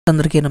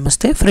అందరికీ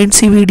నమస్తే ఫ్రెండ్స్,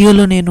 ఈ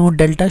వీడియోలో నేను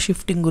డెల్టా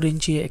షిఫ్టింగ్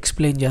గురించి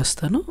ఎక్స్ప్లెయిన్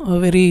చేస్తాను.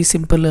 వెరీ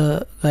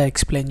సింపుల్గా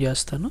ఎక్స్ప్లెయిన్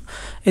చేస్తాను.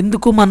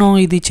 ఎందుకు మనం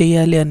ఇది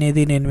చేయాలి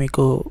అనేది నేను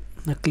మీకు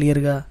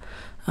క్లియర్గా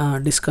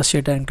డిస్కస్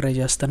చేయడానికి ట్రై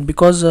చేస్తాను.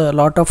 బికాజ్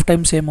లాట్ ఆఫ్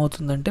టైమ్స్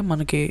ఏమవుతుందంటే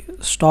మనకి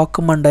స్టాక్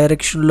మన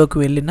డైరెక్షన్లోకి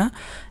వెళ్ళినా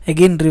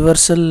అగైన్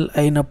రివర్సల్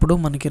అయినప్పుడు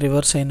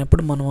రివర్స్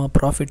అయినప్పుడు మనం ఆ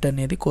ప్రాఫిట్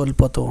అనేది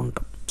కోల్పోతూ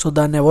ఉంటాం. సో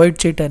దాన్ని అవాయిడ్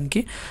చేయడానికి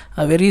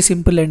very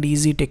simple and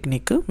easy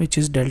technique which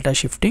is delta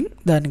shifting.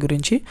 దాని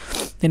గురించి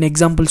నేను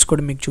ఎగ్జాంపుల్స్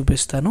కూడా మీకు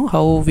చూపిస్తాను.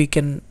 How we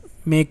can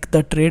make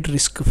the trade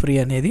risk free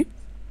అనేది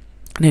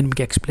నేను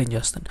మీకు ఎక్స్ప్లెయిన్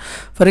చేస్తాను.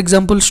 ఫర్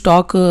ఎగ్జాంపుల్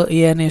స్టాక్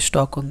ఏ అనే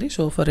స్టాక్ ఉంది.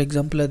 సో ఫర్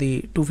ఎగ్జాంపుల్ అది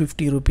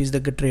 250 రూపీస్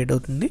దగ్గర ట్రేడ్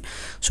అవుతుంది.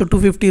 సో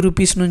 250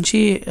 రూపీస్ నుంచి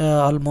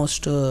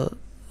ఆల్మోస్ట్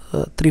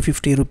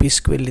 350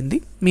 రూపీస్కి వెళ్ళింది.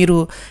 మీరు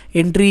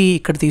ఎంట్రీ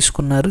ఇక్కడ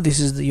తీసుకున్నారు.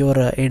 This is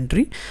your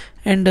entry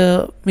and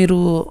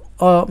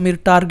మీరు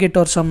టార్గెట్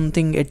ఆర్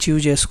సంథింగ్ అచీవ్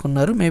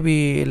చేసుకున్నారు. మేబీ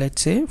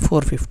లెట్స్ సే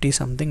 450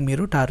 సంథింగ్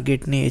మీరు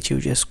టార్గెట్ని అచీవ్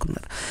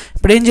చేసుకున్నారు.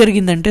 ఇప్పుడు ఏం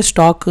జరిగిందంటే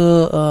స్టాక్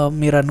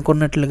మీరు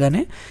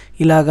అనుకున్నట్లుగానే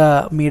ఇలాగా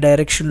మీ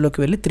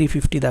డైరెక్షన్లోకి వెళ్ళి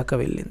 350 దాకా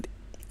వెళ్ళింది.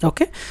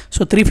 ఓకే,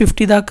 సో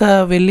 350 దాకా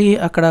వెళ్ళి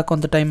అక్కడ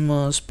కొంత టైం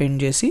స్పెండ్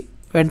చేసి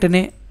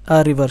వెంటనే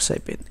రివర్స్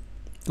అయిపోయింది.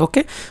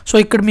 ఓకే, సో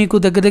ఇక్కడ మీకు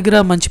దగ్గర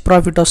మంచి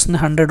ప్రాఫిట్ వస్తుంది.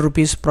 100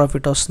 రూపీస్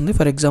ప్రాఫిట్ వస్తుంది.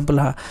 ఫర్ ఎగ్జాంపుల్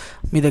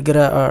మీ దగ్గర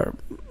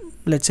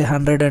లెట్స్ సే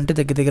 100 అంటే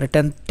దగ్గర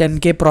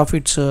 10K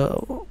ప్రాఫిట్స్.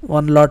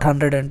 1 lot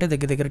 100 అంటే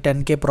దగ్గర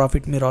 10K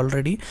ప్రాఫిట్ మీరు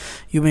already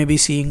you may be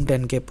seeing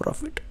 10K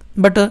profit.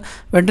 But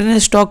వెంటనే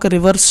స్టాక్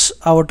రివర్స్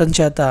అవటం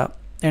చేత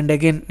అండ్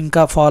అగైన్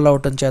ఇంకా ఫాల్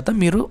అవటం చేత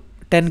మీరు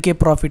 10K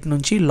ప్రాఫిట్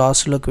నుంచి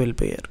లాస్లోకి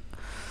వెళ్ళిపోయారు.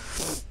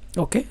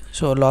 ఓకే,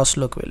 సో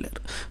లాస్లోకి వెళ్ళారు.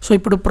 సో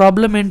ఇప్పుడు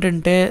ప్రాబ్లం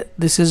ఏంటంటే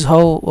దిస్ ఈజ్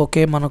హౌ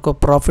ఓకే మనకు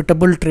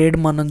ప్రాఫిటబుల్ ట్రేడ్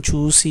మనం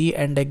చూసి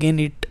and again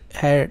it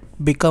had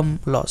become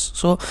loss.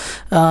 So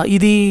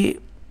ఇది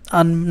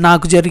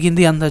నాకు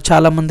జరిగింది,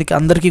 చాలామందికి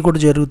అందరికీ కూడా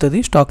జరుగుతుంది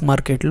స్టాక్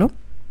మార్కెట్లో.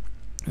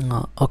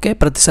 ఓకే,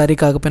 ప్రతిసారి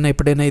కాకపోయినా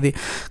ఎప్పుడైనా ఇది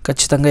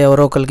ఖచ్చితంగా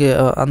ఎవరో ఒకరికి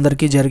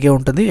అందరికీ జరిగే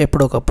ఉంటుంది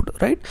ఎప్పుడొకప్పుడు,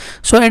 రైట్?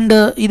 సో అండ్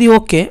ఇది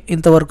ఓకే,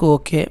 ఇంతవరకు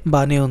ఓకే,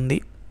 బాగానే ఉంది.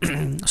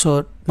 సో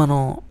మనం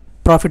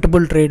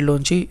ప్రాఫిటబుల్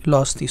ట్రేడ్లోంచి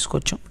లాస్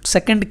తీసుకొచ్చాం.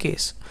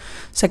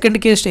 సెకండ్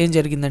కేస్ ఏం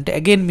జరిగిందంటే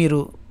అగైన్ మీరు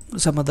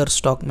some other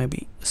stock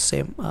maybe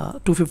same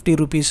 250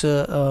 rupees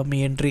me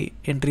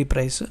entry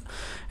price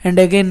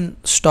and again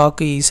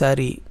stock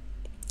ఈసారి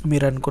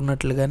మీరు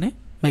అనుకున్నట్లుగానే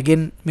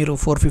అగైన్ మీరు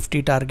 450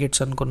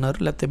 టార్గెట్స్ అనుకున్నారు,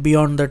 లేకపోతే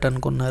బియాండ్ దట్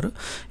అనుకున్నారు,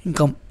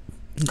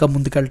 ఇంకా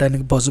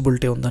ముందుకెళ్ళడానికి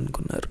possibility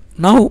ఉందనుకున్నారు.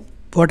 Now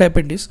what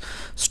happened is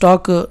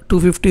stock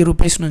 250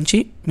 rupees నుంచి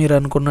మీరు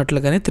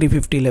అనుకున్నట్లుగానే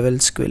 350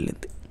 లెవెల్స్కి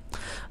వెళ్ళింది.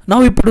 నా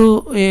ఇప్పుడు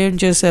ఏం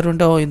చేశారు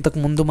అంటే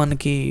ఇంతకుముందు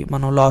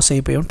మనం లాస్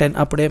అయిపోయాం.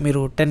 అప్పుడే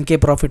మీరు 10K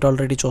ప్రాఫిట్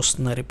ఆల్రెడీ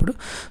చూస్తున్నారు ఇప్పుడు.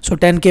 సో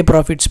 10K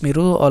ప్రాఫిట్స్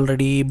మీరు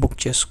ఆల్రెడీ బుక్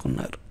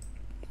చేసుకున్నారు.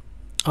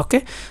 ఓకే,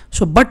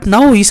 సో బట్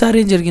నౌ ఈసారి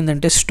ఏం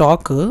జరిగిందంటే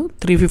స్టాక్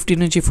 350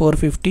 నుంచి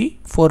 450,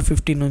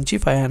 450 నుంచి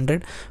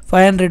 500,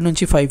 500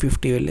 నుంచి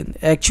 550 వెళ్ళింది.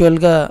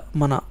 యాక్చువల్గా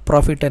మన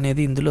ప్రాఫిట్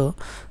అనేది ఇందులో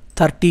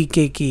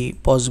 30Kకి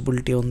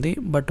పాసిబిలిటీ ఉంది,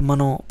 బట్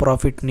మనం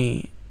ప్రాఫిట్ని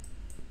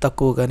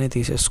తక్కువగానే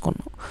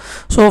తీసేసుకున్నాం.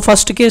 సో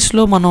ఫస్ట్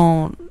కేసులో మనం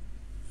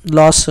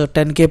లాస్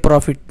 10K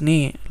ప్రాఫిట్ని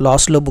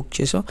లాస్లో బుక్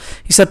చేసాం.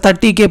 ఈసారి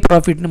 30K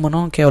ప్రాఫిట్ని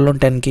మనం కేవలం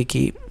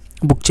 10Kకి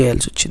బుక్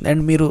చేయాల్సి వచ్చింది.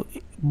 అండ్ మీరు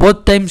both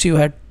times you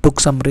had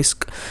took some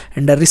risk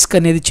and ఆ రిస్క్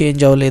అనేది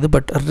చేంజ్ అవ్వలేదు,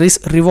 బట్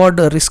రిస్క్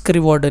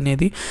రివార్డ్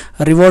అనేది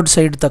రివార్డ్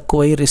సైడ్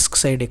తక్కువై రిస్క్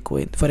సైడ్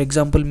ఎక్కువైంది. ఫర్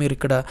ఎగ్జాంపుల్ మీరు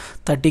ఇక్కడ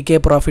 30K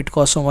ప్రాఫిట్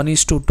కోసం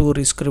 1:2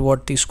 రిస్క్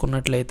రివార్డ్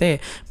తీసుకున్నట్లయితే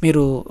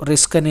మీరు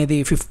రిస్క్ అనేది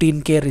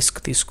 15K రిస్క్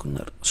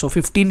తీసుకున్నారు. సో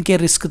 15K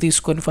రిస్క్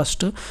తీసుకొని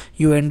first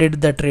you ended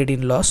the trade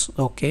in loss.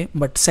 Okay,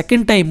 but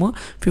second time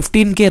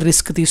 15K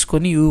risk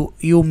తీసుకొని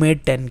you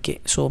made 10K.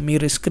 So me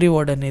risk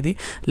reward అనేది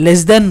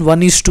లెస్ దెన్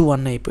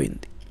 1:1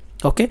 అయిపోయింది.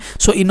 Okay,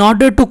 so in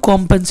order to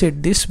compensate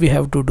this we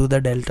have to do the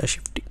delta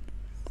shifting.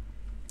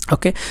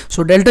 Okay,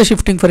 so delta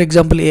shifting for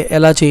example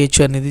ఎలా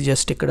చేయొచ్చు అనేది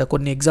just ఇక్కడ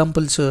కొన్ని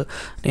examples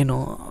నేను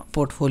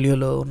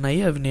పోర్ట్ఫోలియోలో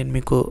ఉన్నాయి, అవి నేను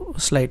మీకు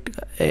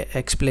స్లైడ్గా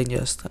ఎక్స్ప్లెయిన్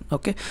చేస్తాను.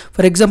 ఓకే,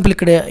 ఫర్ ఎగ్జాంపుల్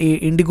ఇక్కడ ఈ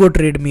ఇండిగో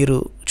ట్రేడ్ మీరు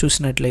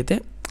చూసినట్లయితే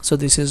సో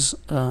దిస్ ఈజ్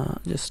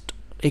జస్ట్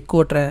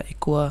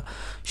ఎక్కువ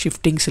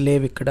షిఫ్టింగ్స్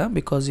లేవు ఇక్కడ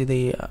బికాజ్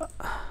ఇది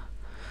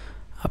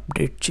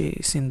అప్డేట్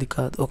చేసింది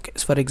కాదు. Okay,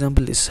 for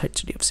example this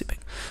HDFC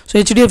bank. So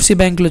HDFC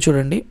బ్యాంక్లో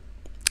చూడండి.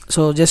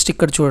 సో జస్ట్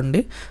ఇక్కడ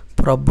చూడండి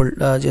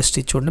జస్ట్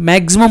ఇది చూడండి.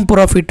 మ్యాక్సిమం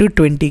ప్రాఫిట్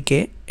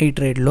 20K ఈ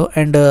ట్రేడ్లో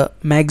and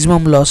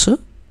maximum loss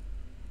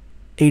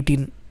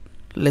 18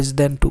 less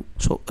than 2.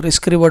 So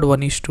risk reward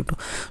 1:2.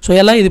 So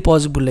ఎలా ఇది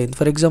పాసిబుల్ అయింది?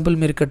 ఫర్ ఎగ్జాంపుల్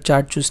మీరు ఇక్కడ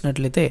చార్ట్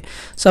చూసినట్లయితే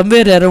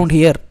somewhere around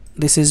here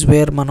this is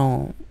where మనం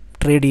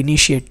ట్రేడ్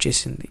ఇనిషియేట్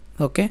చేసింది.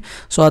 ఓకే,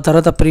 సో ఆ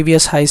తర్వాత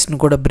ప్రీవియస్ హైస్ని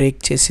కూడా బ్రేక్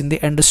చేసింది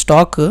and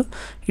stock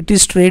it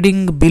is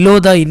trading below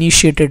the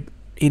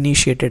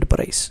initiated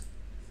price.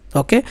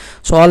 Okay,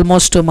 so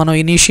almost మనం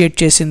ఇనిషియేట్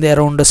చేసింది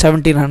అరౌండ్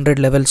 1700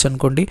 లెవెల్స్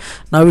అనుకోండి.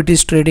 Now it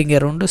is trading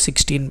around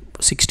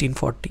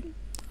 1640.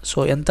 So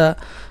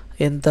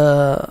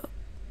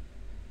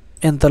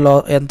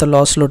ఎంత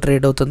లాస్లో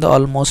ట్రేడ్ అవుతుందో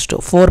ఆల్మోస్ట్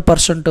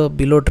 4%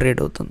 బిలో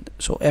ట్రేడ్ అవుతుంది.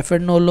 సో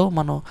F&Oలో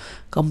మనం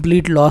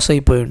కంప్లీట్ లాస్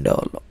అయిపోయి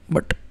ఉండేవాళ్ళం,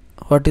 but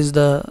what is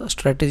the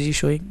strategy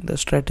showing? The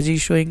strategy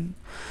is showing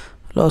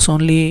loss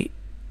only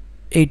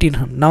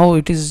 1800. Now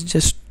it is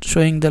just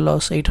showing the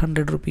loss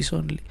 800 rupees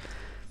only,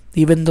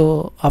 even though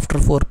after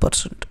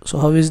 4%. So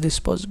how is this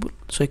possible?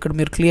 So ఇక్కడ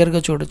మీరు క్లియర్గా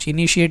చూడొచ్చు,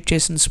 initiate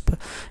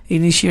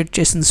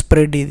చేసిన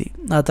spread ఇది.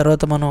 ఆ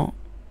తర్వాత మనం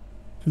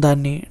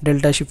దాన్ని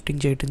డెల్టా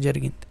షిఫ్టింగ్ చేయటం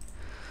జరిగింది.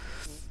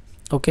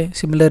 Okay,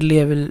 similarly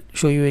I will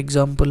show you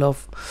example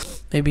of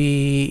maybe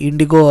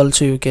IndiGo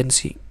also you can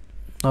see,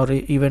 are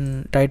even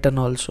Titan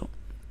also.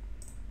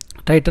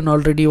 Titan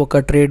already ఒక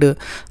trade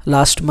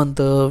last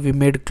month we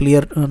made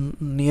clear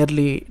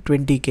nearly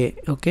 20K.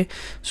 Okay,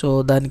 so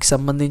దానికి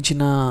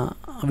సంబంధించిన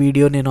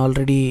వీడియో నేను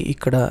already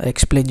ఇక్కడ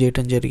explain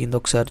చేయడం జరిగింది,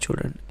 ఒకసారి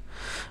చూడండి.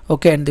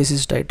 Okay, and this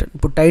is Titan.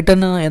 ఇప్పుడు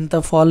టైటన్ ఎంత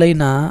ఫాల్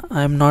అయినా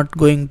I'm not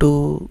going to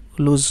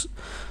lose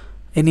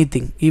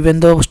anything. Even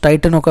though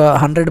Titan ఒక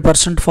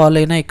 100% ఫాల్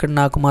అయినా ఇక్కడ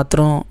నాకు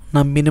మాత్రం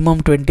నా మినిమం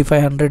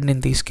 2500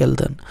 నేను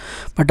తీసుకెళ్తాను.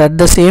 But at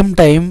the same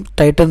time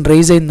Titan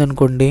rise అయింది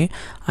అనుకోండి,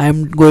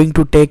 I'm going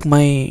to take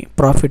my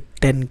profit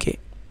 10K,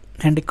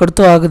 and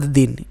ఇక్కడితో ఆగదు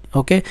దీన్ని.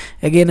 Okay,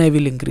 again I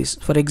will increase.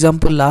 For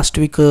example last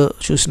week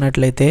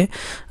చూసినట్లయితే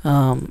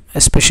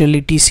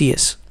especially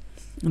TCS,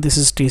 this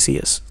is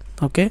TCS.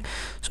 Okay,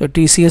 so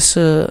TCS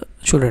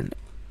చూడండి.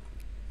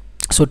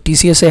 So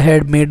TCS I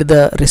had made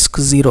the risk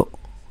 0.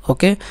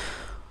 Okay,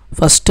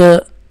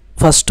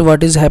 first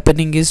what is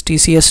happening is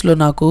TCSలో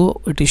నాకు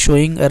it is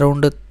showing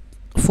around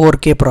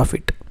 4K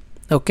profit.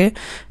 Okay,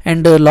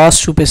 and loss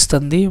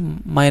చూపిస్తుంది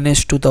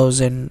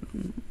 -2000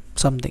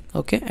 something.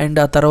 Okay, and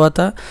ఆ తర్వాత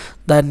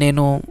దాన్ని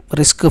నేను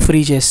risk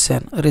free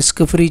చేశాను.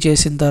 Risk free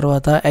చేసిన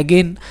తర్వాత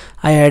again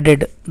I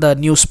added the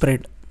new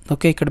spread.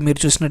 Okay, ఇక్కడ మీరు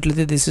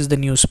చూసినట్లయితే this is the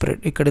new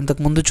spread. ఇక్కడ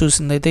ఇంతకుముందు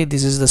చూసిందైతే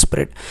దిస్ ఈస్ ద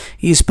స్ప్రెడ్.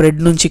 ఈ స్ప్రెడ్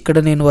నుంచి ఇక్కడ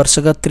నేను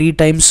వరుసగా 3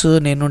 times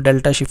నేను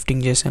డెల్టా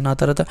షిఫ్టింగ్ చేశాను. ఆ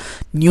తర్వాత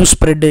న్యూ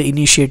స్ప్రెడ్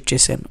ఇనిషియేట్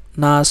చేశాను.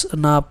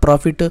 నా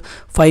ప్రాఫిట్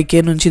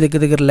 5K నుంచి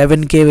దగ్గర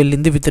 11K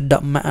వెళ్ళింది విత్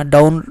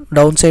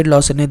డౌన్ సైడ్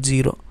లాస్ అనేది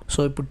 0.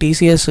 సో ఇప్పుడు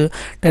TCS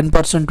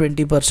 10%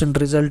 20%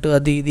 రిజల్ట్,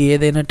 అది ఇది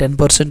ఏదైనా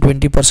 10%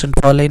 20%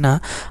 ఫాల్ అయినా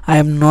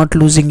I'm not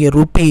losing A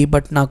rupee,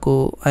 but నాకు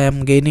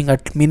I'm gaining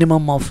at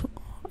minimum of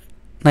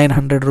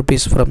 900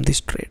 rupees from this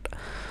trade.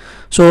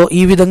 So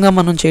ఈ విధంగా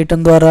మనం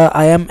చేయటం ద్వారా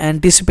I'm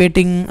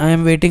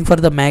waiting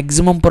for the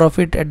maximum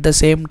profit at the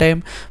same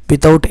time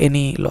without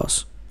any loss.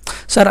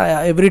 Sir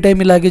every time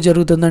ఇలాగే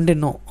జరుగుతుందంటే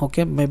no.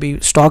 Okay, maybe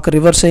stock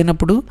reverse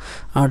అయినప్పుడు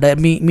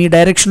మీ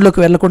డైరెక్షన్లోకి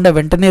వెళ్లకుండా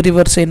వెంటనే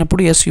రివర్స్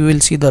అయినప్పుడు yes you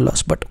will see the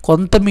loss, but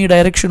కొంత మీ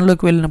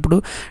డైరెక్షన్లోకి వెళ్ళినప్పుడు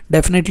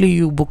definitely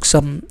you book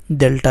some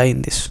delta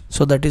in this.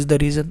 So that is the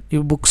reason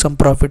you book some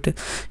profit.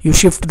 You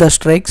shift the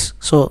strikes.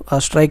 So ఆ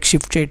strike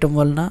shift చేయటం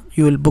వలన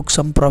you will book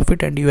some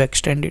profit and you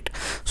extend it.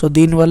 So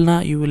దీనివలన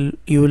you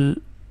will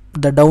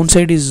the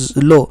downside is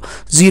low,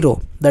 0.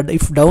 That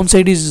if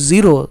downside is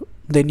 0,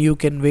 then you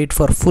can wait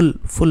for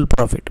full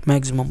profit,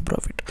 maximum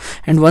profit.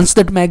 And once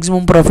that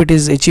maximum profit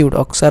is achieved,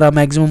 okkara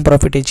maximum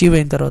profit achieve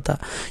ayin tarvata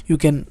you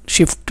can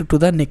shift to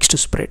the next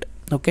spread.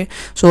 Okay,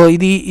 so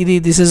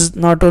this is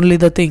not only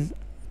the thing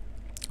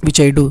which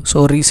I do. So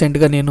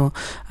రీసెంట్గా నేను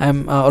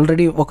I'm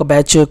already ఒక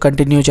batch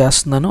continue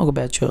చేస్తున్నాను. ఒక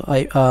batch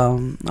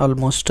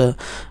almost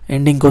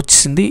ఎండింగ్కి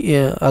వచ్చింది.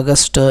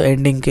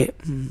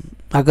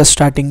 August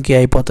స్టార్టింగ్కి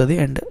అయిపోతుంది.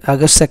 And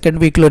August 2nd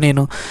weekలో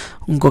నేను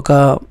ఇంకొక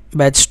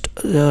batch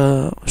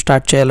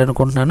start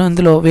చేయాలనుకుంటున్నాను.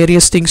 అందులో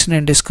వేరియస్ థింగ్స్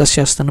నేను డిస్కస్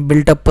చేస్తాను.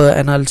 బిల్టప్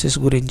అనాలిసిస్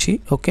గురించి,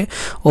 ఓకే,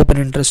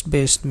 ఓపెన్ ఇంట్రెస్ట్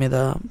బేస్డ్ మీద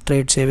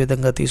ట్రేడ్స్ ఏ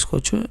విధంగా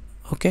తీసుకోవచ్చు.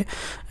 Okay,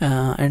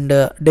 and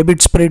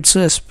debit spreads,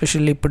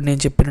 especially ఇప్పుడు నేను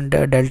చెప్పిన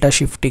డెల్టా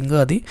షిఫ్టింగ్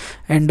అది,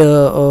 and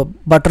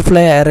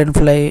butterfly iron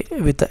fly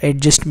with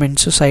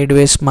adjustments side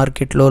వేస్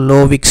మార్కెట్లో, లో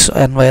విక్స్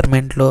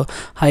ఎన్వైర్న్మెంట్లో,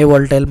 హై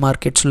వాలటైల్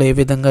మార్కెట్స్లో ఏ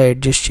విధంగా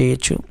అడ్జస్ట్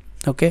చేయొచ్చు.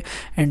 Okay,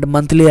 and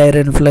monthly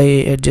iron fly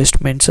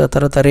adjustments, ఆ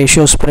తర్వాత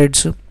రేషియో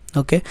స్ప్రెడ్స్,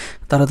 ఓకే,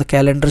 తర్వాత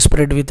క్యాలెండర్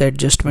స్ప్రెడ్ విత్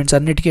అడ్జస్ట్మెంట్స్,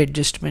 అన్నిటికీ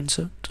adjustments,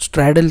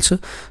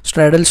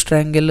 straddle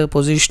స్ట్రాంగిల్,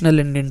 positional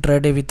and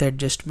intraday with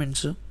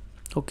adjustments.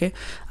 Okay,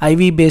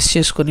 ivy base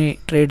చేసుకొని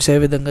ట్రేడ్స్ ఏ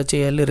విధంగా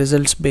చేయాలి,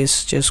 రిజల్ట్స్ బేస్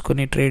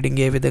చేసుకొని ట్రేడింగ్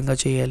ఏ విధంగా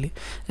చేయాలి,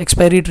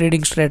 expiry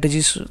trading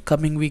strategies.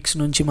 Coming weeks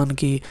నుంచి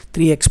మనకి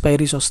 3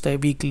 expiries వస్తాయి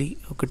వీక్లీ.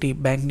 ఒకటి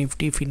బ్యాంక్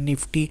నిఫ్టీ, ఫిన్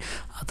నిఫ్టీ,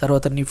 ఆ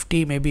తర్వాత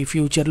నిఫ్టీ, మేబీ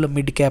ఫ్యూచర్లో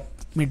మిడ్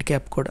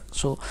క్యాప్ కూడా.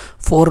 సో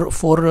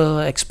 4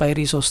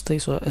 expiries వస్తాయి.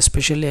 సో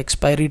ఎస్పెషల్లీ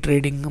ఎక్స్పైరీ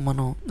ట్రేడింగ్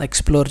మనం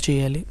ఎక్స్ప్లోర్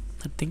చేయాలి,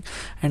 నథింగ్.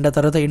 అండ్ ఆ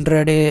తర్వాత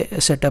intraday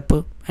setup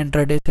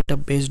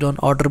based on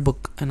order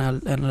book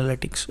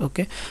analytics.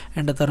 Okay,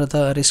 and ఆ తర్వాత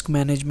risk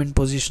management,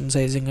 position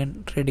sizing and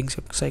trading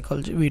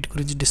psychology, వీటి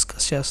గురించి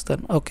డిస్కస్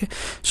చేస్తాను. ఓకే,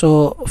 సో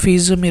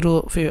ఫీజు మీరు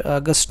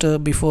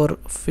బిఫోర్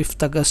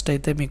 5th August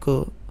అయితే మీకు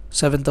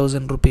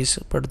 7,000 rupees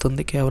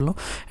పడుతుంది కేవలం.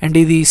 అండ్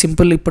ఇది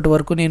సింపుల్, ఇప్పటి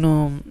వరకు నేను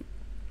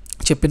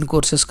చెప్పిన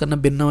కోర్సెస్ కన్నా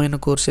భిన్నమైన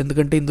కోర్స్.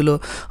 ఎందుకంటే ఇందులో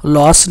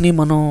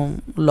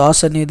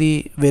లాస్ అనేది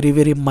వెరీ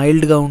వెరీ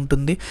మైల్డ్గా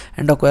ఉంటుంది.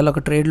 అండ్ ఒకవేళ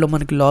ఒక ట్రేడ్లో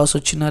మనకి లాస్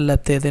వచ్చినా,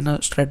 లేకపోతే ఏదైనా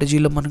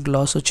స్ట్రాటజీలో మనకి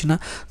లాస్ వచ్చినా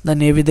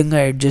దాన్ని ఏ విధంగా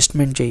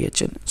అడ్జస్ట్మెంట్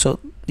చేయొచ్చు. సో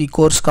ఈ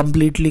course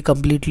completely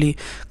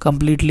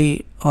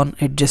on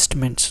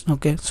adjustments.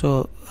 Okay, so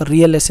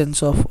real essence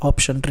of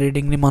option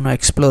ట్రేడింగ్ని మనం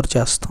ఎక్స్ప్లోర్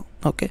చేస్తాం.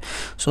 ఓకే,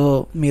 సో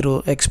మీరు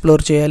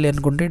ఎక్స్ప్లోర్ చేయాలి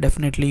అనుకుంటే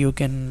definitely you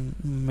can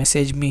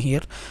message me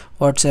here,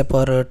 WhatsApp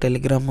or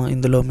Telegram.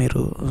 ఇందులో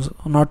మీరు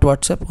నాట్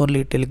వాట్సాప్,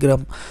 ఓన్లీ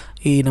టెలిగ్రామ్,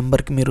 ఈ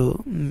నెంబర్కి మీరు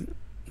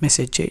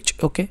మెసేజ్ చేయొచ్చు.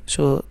 Okay,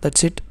 so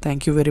that's it.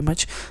 Thank you very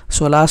much.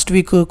 So last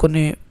week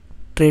కొన్ని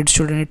ట్రేడ్స్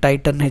చూడండి.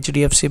 Titan,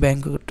 HDFC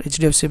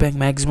bank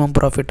maximum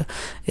profit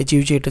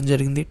achieve చేయడం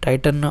జరిగింది.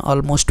 Titan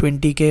almost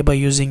 20K by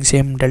using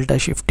same delta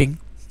shifting.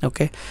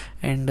 Okay,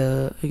 and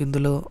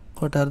ఇందులో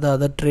what are the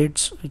other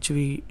trades which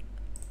we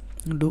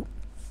do.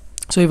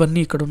 So ఇవన్నీ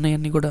ఇక్కడ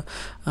ఉన్నాయన్నీ కూడా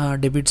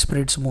debit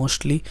spreads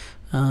mostly.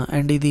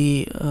 And ఇది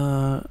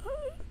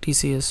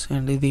TCS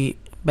and ఇది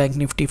bank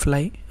Nifty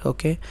fly.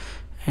 Okay,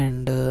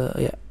 and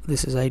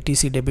this is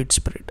ITC debit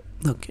spread.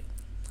 Okay,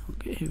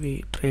 ఇవి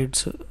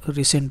trades,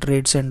 recent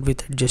trades and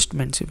with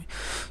adjustments ఇవి.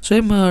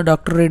 Same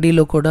doctor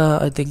రెడ్డిలో కూడా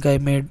I think I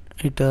made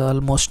it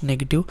almost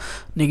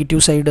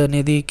negative side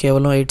అనేది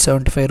కేవలం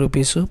 875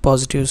 rupees,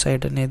 positive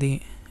side అనేది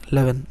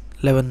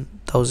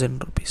 11,000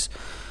 rupees.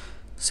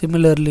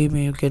 Similarly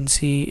you can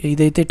see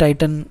ఇదైతే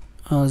Titan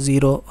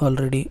 0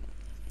 already,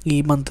 ఈ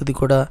మంత్ది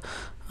కూడా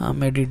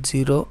made it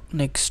 0.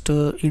 Next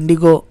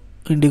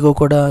IndiGo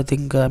కూడా I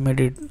think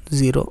made it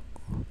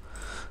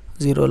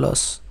 0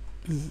 loss,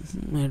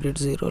 made it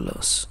 0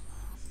 loss.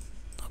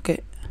 Okay,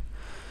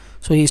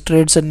 so ఈ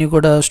trades అన్నీ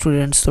కూడా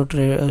స్టూడెంట్స్తో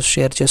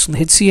షేర్ చేస్తుంది.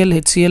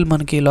 హెచ్సిఎల్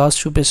మనకి లాస్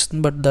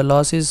చూపిస్తుంది, but the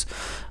loss is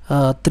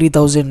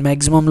 3,000.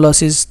 Maximum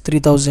loss is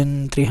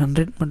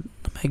 3,300, but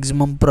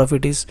maximum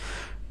profit is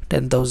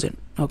 10,000.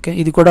 Okay,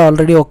 ఇది కూడా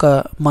ఆల్రెడీ ఒక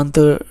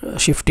మంత్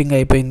షిఫ్టింగ్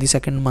అయిపోయింది,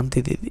 సెకండ్ మంత్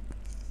ఇది.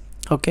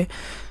 Okay,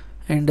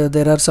 and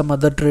there are some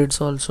other trades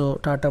also.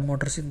 Tata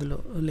Motors ఇందులో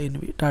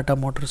లేనివి, టాటా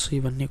మోటార్స్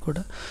ఇవన్నీ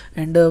కూడా.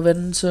 అండ్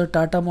వెన్స్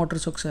టాటా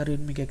మోటార్స్ ఒకసారి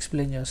మీకు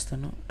ఎక్స్ప్లెయిన్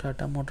చేస్తాను.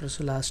 Tata Motors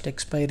last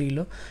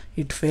ఎక్స్పైరీలో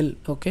it full.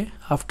 Okay,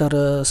 after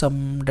some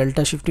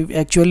delta shift.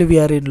 Actually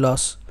we are in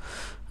loss.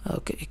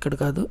 Okay, ఇక్కడ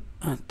కాదు,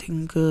 I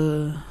think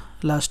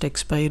last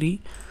expiry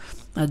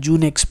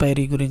June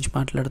expiry గురించి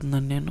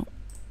మాట్లాడుతున్నాను నేను.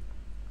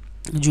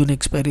 June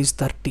expiry is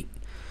 30.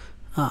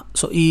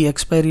 సో ఈ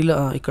ఎక్స్పైరీలో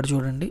ఇక్కడ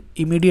చూడండి,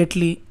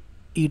 ఇమీడియట్లీ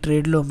ఈ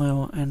ట్రేడ్లో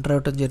మేము ఎంటర్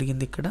అవ్వటం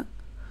జరిగింది ఇక్కడ.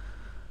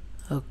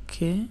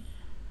 ఓకే,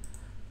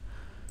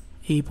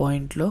 ఈ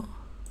పాయింట్లో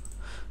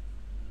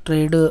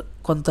ట్రేడ్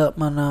కొంత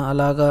మన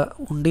అలాగా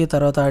ఉండి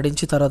తర్వాత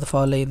ఆడించి తర్వాత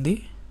ఫాల్ అయింది.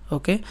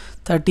 ఓకే,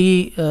 30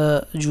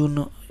 జూన్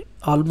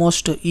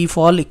ఆల్మోస్ట్ ఈ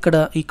ఫాల్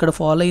ఇక్కడ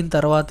ఫాల్ అయిన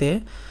తర్వాతే.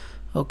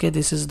 Okay,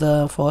 this is the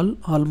fall,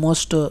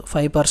 almost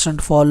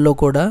 5% ఫాల్లో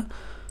కూడా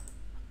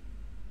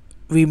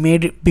we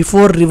made it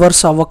before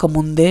reverse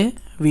అవ్వకముందే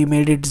we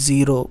made it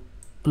 0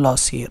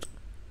 loss year.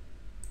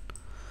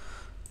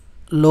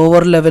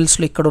 Lower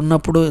లెవెల్స్లో ఇక్కడ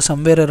ఉన్నప్పుడు,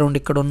 సమ్వేర్ అరౌండ్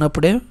ఇక్కడ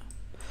ఉన్నప్పుడే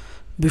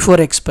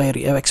బిఫోర్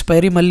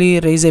ఎక్స్పైరీ మళ్ళీ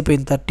రైజ్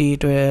అయిపోయింది.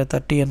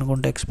 30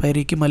 అనుకుంటే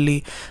ఎక్స్పైరీకి మళ్ళీ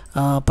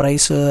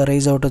ప్రైస్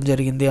రైజ్ అవటం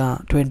జరిగింది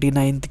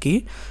 29th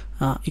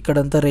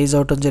ఇక్కడంతా రైజ్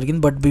అవటం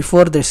జరిగింది. బట్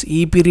బిఫోర్ దిస్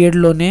ఈ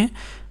పీరియడ్లోనే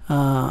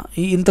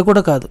ఇంత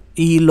కూడా కాదు,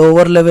 ఈ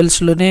lower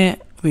లెవెల్స్లోనే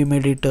we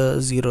made it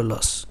 0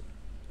 loss.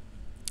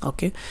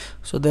 Okay,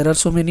 so there are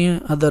so many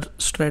other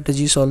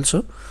strategies also.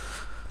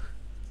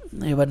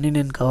 ఇవన్నీ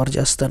నేను కవర్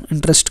చేస్తాను.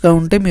 ఇంట్రెస్ట్గా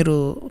ఉంటే మీరు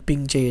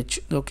పింగ్ చేయొచ్చు.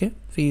 ఓకే,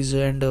 ఫీజు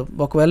అండ్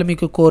ఒకవేళ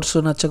మీకు కోర్సు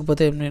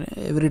నచ్చకపోతే, నేను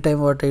every time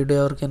what I do,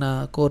 ఎవరికైనా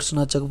కోర్సు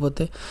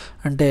నచ్చకపోతే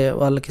అంటే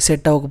వాళ్ళకి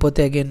సెట్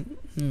అవ్వకపోతే again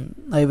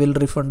I will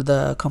refund the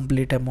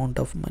complete amount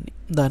of money.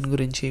 దాని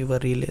గురించి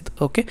వరీ లేదు.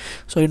 ఓకే,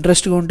 సో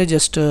ఇంట్రెస్ట్గా ఉంటే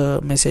జస్ట్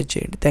మెసేజ్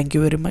చేయండి. Thank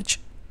you very much.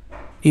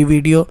 ఈ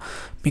వీడియో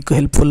మీకు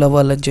హెల్ప్ఫుల్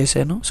అవ్వాలని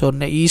చేశాను. సో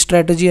ఈ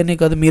స్ట్రాటజీ అనే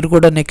కాదు, మీరు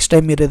కూడా నెక్స్ట్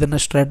టైం మీరు ఏదైనా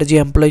స్ట్రాటజీ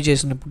ఎంప్లాయ్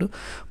చేసినప్పుడు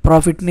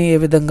ప్రాఫిట్ని ఏ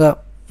విధంగా,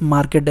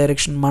 మార్కెట్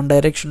డైరెక్షన్ మన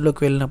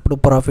డైరెక్షన్లోకి వెళ్ళినప్పుడు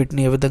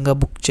ప్రాఫిట్ని ఏ విధంగా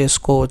బుక్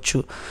చేసుకోవచ్చు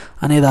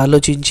అనేది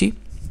ఆలోచించి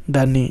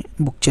దాన్ని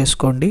బుక్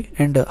చేసుకోండి.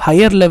 అండ్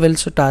హయ్యర్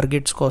లెవెల్స్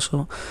టార్గెట్స్ కోసం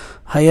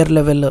హయ్యర్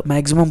లెవెల్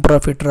మ్యాక్సిమం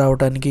ప్రాఫిట్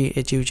రావడానికి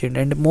అచీవ్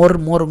చేయండి. అండ్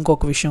మోర్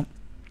ఇంకొక విషయం,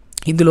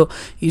 ఇందులో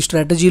ఈ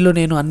స్ట్రాటజీలో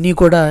నేను అన్నీ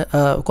కూడా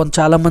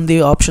చాలామంది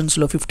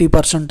ఆప్షన్స్లో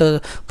 50%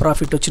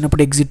 ప్రాఫిట్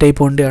వచ్చినప్పుడు ఎగ్జిట్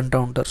అయిపోండి అంటూ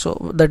ఉంటారు. So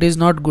that is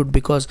not good,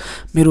 because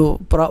మీరు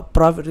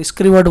ప్రాఫిట్ రిస్క్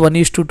రివార్డ్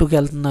 1:2కి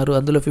వెళ్తున్నారు.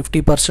 అందులో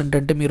 50%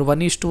 అంటే మీరు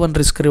 1:1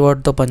 రిస్క్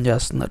రివార్డ్తో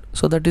పనిచేస్తున్నారు.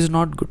 So that is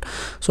not good.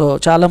 So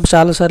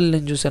చాలాసార్లు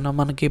నేను చూసాను,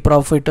 మనకి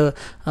profit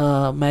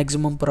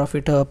maximum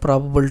profit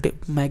probability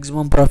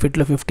maximum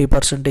ప్రాఫిట్లో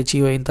 50%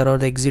 achieve అయిన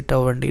తర్వాత ఎగ్జిట్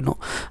అవ్వండి. No,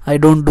 I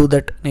don't do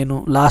that. నేను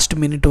లాస్ట్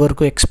మినిట్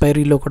వరకు,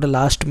 ఎక్స్పైరీలో కూడా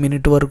లాస్ట్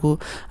మినిట్ వరకు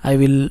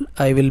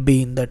I will be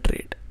in the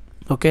trade.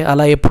 Okay,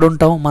 అలా ఎప్పుడు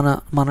ఉంటాం,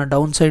 మన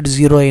డౌన్ సైడ్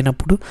 0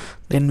 అయినప్పుడు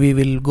then we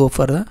will go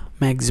for the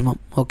maximum.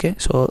 Okay,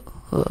 so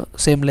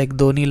same like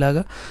Dhoni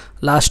లాగా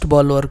లాస్ట్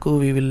బాల్ వరకు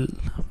we will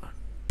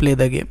play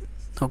the game.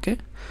 Okay,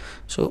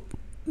 so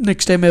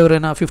next time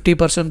ఎవరైనా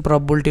 50%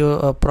 probability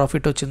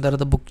profit వచ్చిన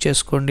తర్వాత బుక్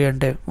చేసుకోండి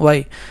అంటే వై,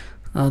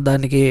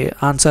 దానికి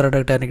ఆన్సర్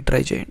అడగడానికి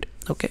ట్రై చేయండి.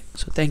 Okay,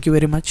 so thank you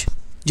very much.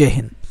 జై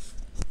హింద్.